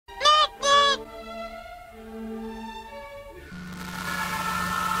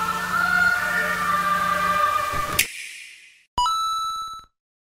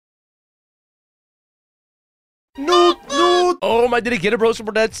my dedicated bros,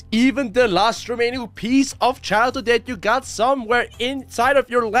 for that's even the last remaining piece of childhood that you got somewhere inside of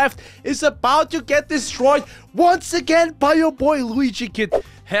your left is about to get destroyed once again by your boy Luigikid.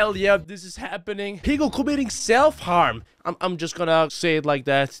 Hell yeah, this is happening. Pingu committing self-harm. I'm just gonna say it like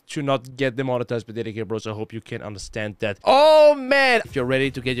that to not get demonetized by dedicated bros. I hope you can understand that. Oh man, if you're ready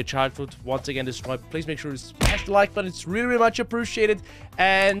to get your childhood once again destroyed, please make sure to smash the like button. It's really, really much appreciated.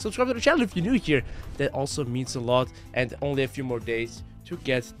 And subscribe to the channel if you're new here. That also means a lot. And only a few more days to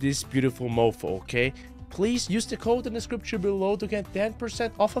get this beautiful mofo, okay? Please use the code in the description below to get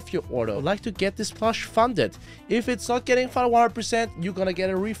 10% off of your order. I'd like to get this plush funded. If it's not getting funded 100%, you're gonna get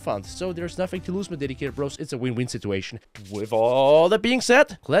a refund. So there's nothing to lose, my dedicated bros. It's a win-win situation. With all that being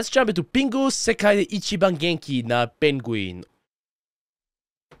said, let's jump into Pingu SulClDE Ichiban Genki na Penguin.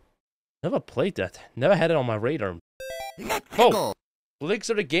 Never played that. Never had it on my radar. Oh,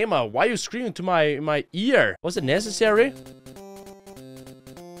 Blixer the Gamer, why are you screaming to my ear? Was it necessary?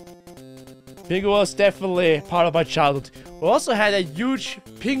 Pingu was definitely part of my childhood. We also had a huge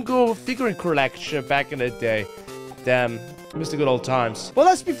Pingu figurine collection back in the day. Damn, missed the good old times. Well,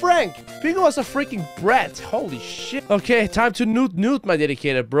 let's be frank. Pingu was a freaking brat. Holy shit. Okay, time to Noot Noot, my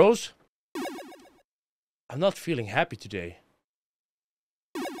dedicated bros. I'm not feeling happy today.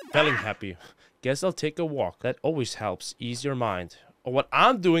 Feeling happy. Guess I'll take a walk. That always helps ease your mind. Or what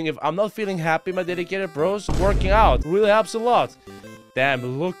I'm doing if I'm not feeling happy, my dedicated bros, working out really helps a lot.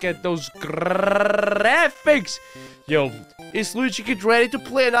 Damn, look at those graphics! Yo, is Luigikid ready to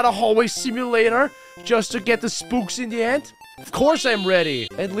play another hallway simulator just to get the spooks in the end? Of course I'm ready!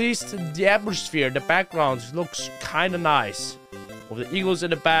 At least the atmosphere, the background looks kinda nice. With the eagles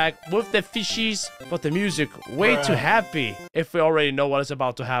in the back, with the fishies, but the music way too happy. If we already know what is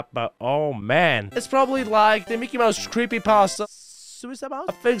about to happen, but oh man. It's probably like the Mickey Mouse creepypasta.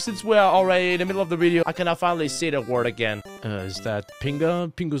 I think since we're already in the middle of the video, I can now finally say the word again. Is that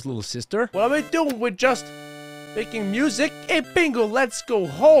Pingu's little sister? What are we doing? We're just making music. Hey Pingu, let's go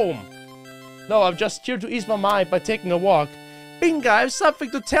home. No, I'm just here to ease my mind by taking a walk. Pingu, I have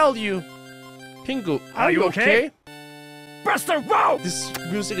something to tell you. Pingu, are you okay? Buster, whoa! This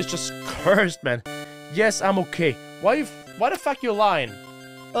music is just cursed, man. Yes, I'm okay. Why the fuck you lying?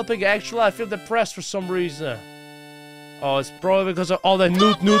 Well, Pingu, actually, I feel depressed for some reason. Oh, it's probably because of all the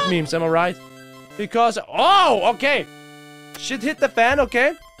Noot Noot memes, am I right? Because... Oh, okay! Shit hit the fan,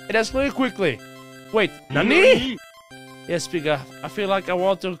 okay? It escalated quickly. Wait, Nani? Yes, Pingu, I feel like I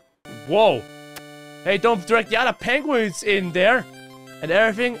want to... Whoa! Hey, don't drag the other penguins in there! And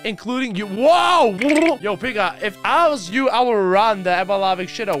everything, including you. Whoa! Yo, Pingu, if I was you, I would run the ever-loving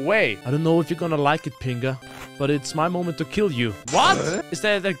shit away. I don't know if you're gonna like it, Pingu, but it's my moment to kill you. What? Is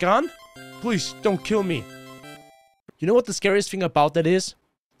that a gun? Please, don't kill me. You know what the scariest thing about that is?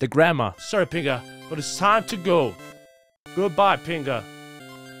 The grandma. Sorry, Pingu, but it's time to go. Goodbye, Pingu.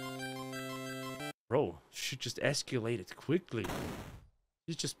 Bro, she just escalated quickly.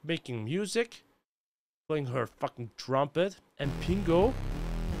 She's just making music, playing her fucking trumpet, and Pingu.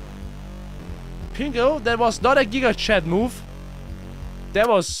 Pingu, that was not a Giga Chat move. That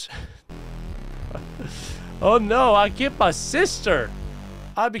was... Oh no, I killed my sister.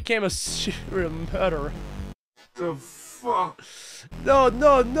 I became a serial murderer. The fuck? No,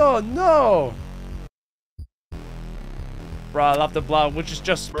 no, no, no! Bro, I love the blood, which is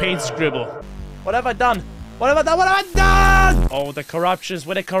just paint scribble. What have I done? What have I done? What have I done? Oh, the corruptions.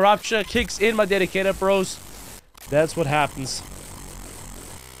 When the corruption kicks in, my dedicated bros, that's what happens.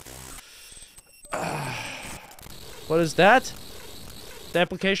 What is that? The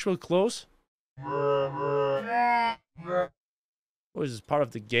application will close? Oh, is this part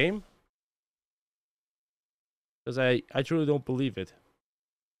of the game? Because I truly don't believe it.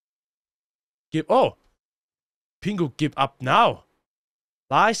 Oh! Pingu, give up now!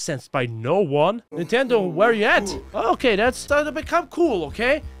 Licensed by no one? Nintendo, where are you at? Okay, that's starting to become cool,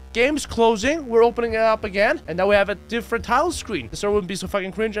 okay? Game's closing, we're opening it up again, and now we have a different title screen. The story wouldn't be so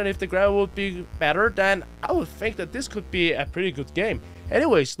fucking cringe, and if the graphics would be better, then I would think that this could be a pretty good game.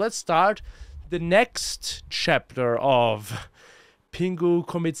 Anyways, let's start the next chapter of Pingu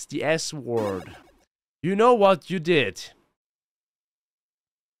Commits the S-Word. You know what you did?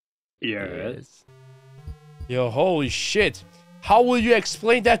 Yes. Yo, holy shit. How will you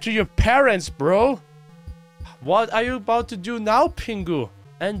explain that to your parents, bro? What are you about to do now, Pingu?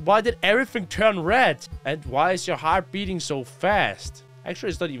 And why did everything turn red? And why is your heart beating so fast? Actually,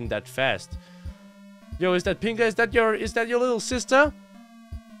 it's not even that fast. Yo, is that Pingu? Is that your little sister?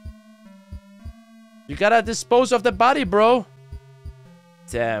 You gotta dispose of the body, bro.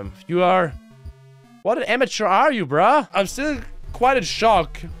 Damn, you are... What an amateur are you, bruh? I'm still quite in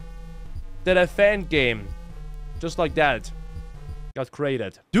shock that a fan game, just like that, got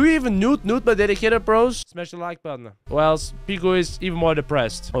created. Do you even Noot Noot my dedicated bros? Smash the like button. Or else Pingu is even more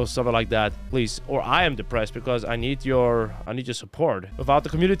depressed. Or something like that. Please. Or I am depressed because I need your support. Without the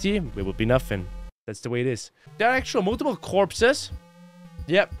community, we would be nothing. That's the way it is. There are actually multiple corpses.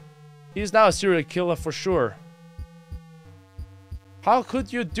 Yep. He's now a serial killer for sure. How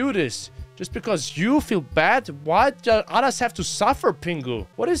could you do this? Just because you feel bad? Why do others have to suffer, Pingu?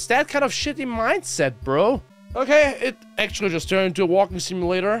 What is that kind of shitty mindset, bro? Okay, it actually just turned into a walking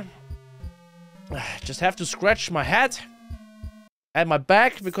simulator. Just have to scratch my head and my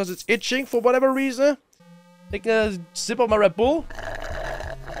back because it's itching for whatever reason. Take a sip of my Red Bull.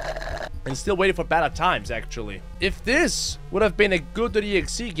 And still waiting for better times, actually. If this would have been a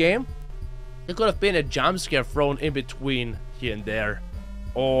good.exe game, it could have been a jump scare thrown in between here and there.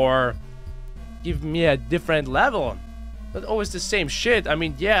 Or give me a different level. Not always the same shit. I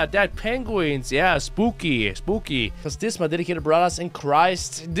mean, yeah, dead penguins. Yeah, spooky. Spooky. Because this, my dedicated brothers in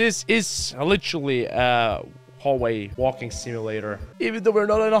Christ, this is literally a hallway walking simulator. Even though we're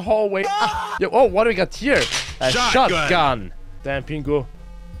not in a hallway. Yo, oh, what do we got here? A shotgun. Damn, Pingu.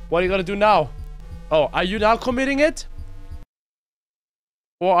 What are you gonna do now? Oh, are you now committing it?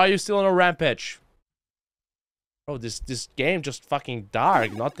 Or are you still on a rampage? Oh, this game just fucking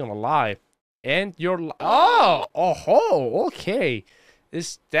dark, not gonna lie. And you're... Oh, okay.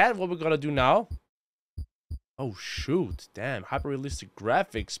 Is that what we're gonna do now? Oh, shoot. Damn, hyper-realistic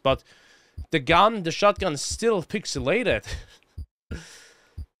graphics. But the shotgun is still pixelated.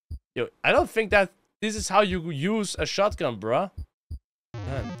 Yo, I don't think that this is how you use a shotgun, bruh.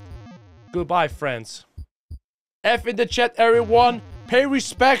 Man. Goodbye, friends. F in the chat, everyone. Pay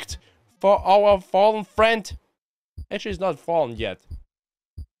respect for our fallen friend. Actually, it's not fallen yet.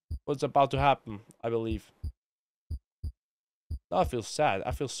 What's about to happen, I believe. Now I feel sad.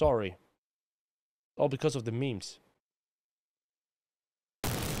 I feel sorry. All because of the memes.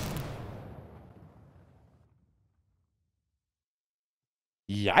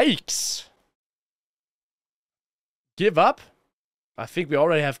 Yikes. Give up? I think we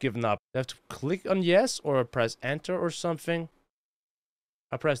already have given up. You have to click on yes or press enter or something.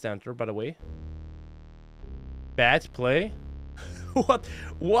 I pressed enter, by the way. Bad play?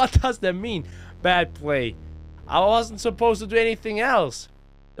 What does that mean? Bad play. I wasn't supposed to do anything else.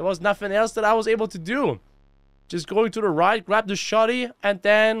 There was nothing else that I was able to do. Just going to the right, grab the shotty, and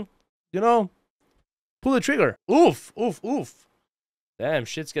then, you know, pull the trigger. Oof, oof, oof. Damn,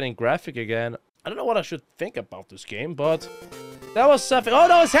 shit's getting graphic again. I don't know what I should think about this game, but that was something. Oh,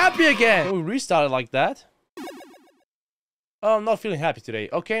 no, it's happy again. We restarted like that. Oh, I'm not feeling happy today.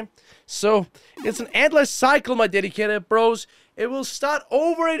 Okay, so it's an endless cycle, my dedicated bros. It will start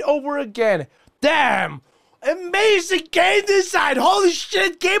over and over again. Damn! Amazing game design! Holy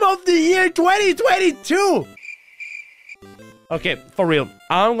shit! Game of the year 2022! Okay, for real.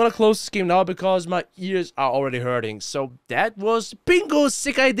 I'm gonna close this game now because my ears are already hurting. So that was Pingu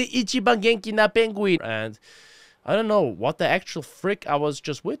SulClDE Ichiban Genki na Penguin. And I don't know what the actual frick I was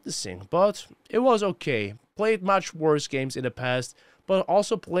just witnessing, but it was okay. Played much worse games in the past, but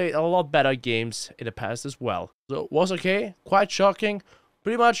also played a lot better games in the past as well. So it was okay, quite shocking.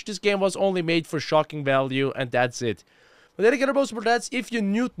 Pretty much this game was only made for shocking value, and that's it. But dedicated bros for that, if you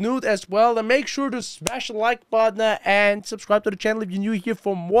Noot Noot as well, then make sure to smash the like button and subscribe to the channel if you're new here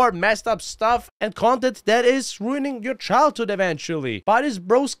for more messed up stuff and content that is ruining your childhood eventually. Buy this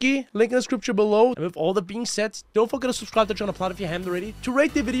broski, link in the description below. And with all that being said, don't forget to subscribe to the channel if you haven't already, to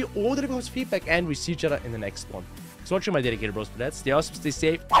rate the video or to leave us feedback, and we see each other in the next one. So watching my dedicated bros for that, stay awesome, stay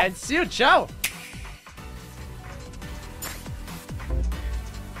safe, and see you, ciao!